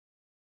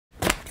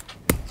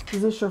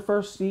is this your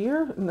first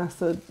year? And I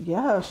said,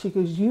 yeah. She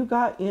goes, you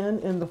got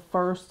in the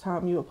first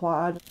time you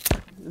applied.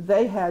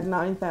 They had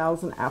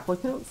 9,000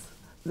 applicants.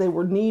 They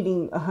were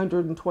needing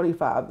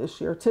 125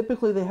 this year.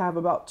 Typically they have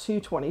about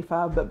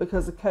 225, but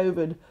because of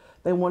COVID,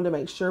 they wanted to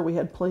make sure we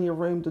had plenty of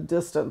room to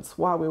distance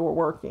while we were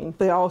working.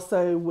 They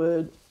also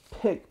would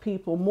pick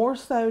people more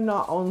so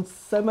not on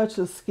so much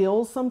as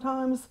skills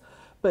sometimes,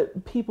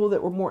 but people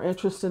that were more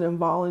interested in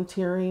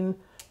volunteering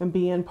and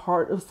being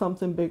part of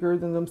something bigger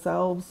than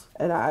themselves.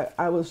 And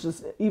I was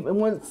just, even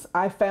once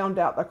I found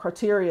out the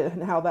criteria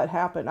and how that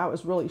happened, I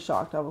was really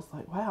shocked. I was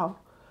like, wow,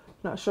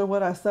 not sure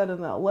what I said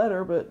in that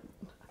letter, but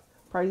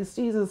praise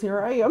Jesus,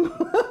 here I am.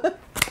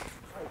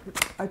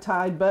 I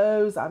tied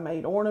bows, I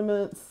made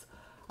ornaments,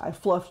 I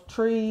fluffed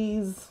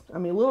trees. I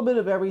mean, a little bit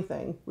of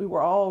everything. We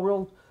were all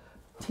real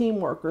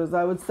team workers.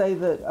 I would say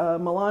that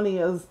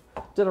Melania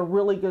did a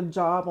really good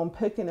job on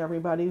picking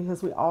everybody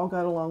because we all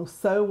got along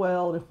so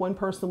well. And if one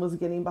person was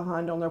getting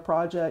behind on their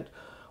project,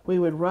 we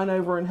would run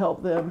over and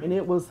help them. And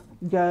it was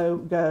go,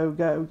 go,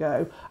 go,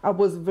 go. I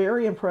was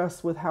very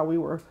impressed with how we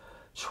were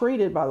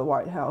treated by the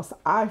White House.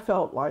 I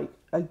felt like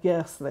a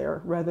guest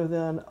there rather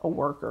than a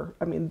worker.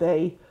 I mean,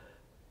 they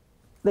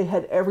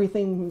had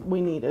everything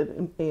we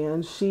needed.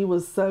 And she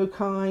was so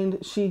kind.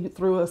 She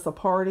threw us a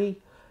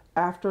party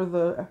after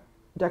the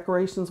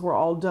decorations were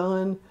all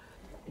done.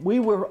 We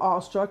were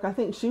awestruck. I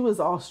think she was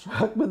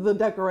awestruck with the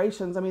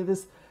decorations. I mean,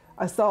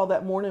 I saw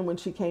that morning when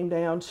she came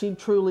down, she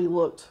truly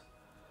looked,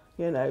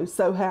 you know,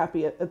 so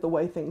happy at the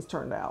way things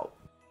turned out.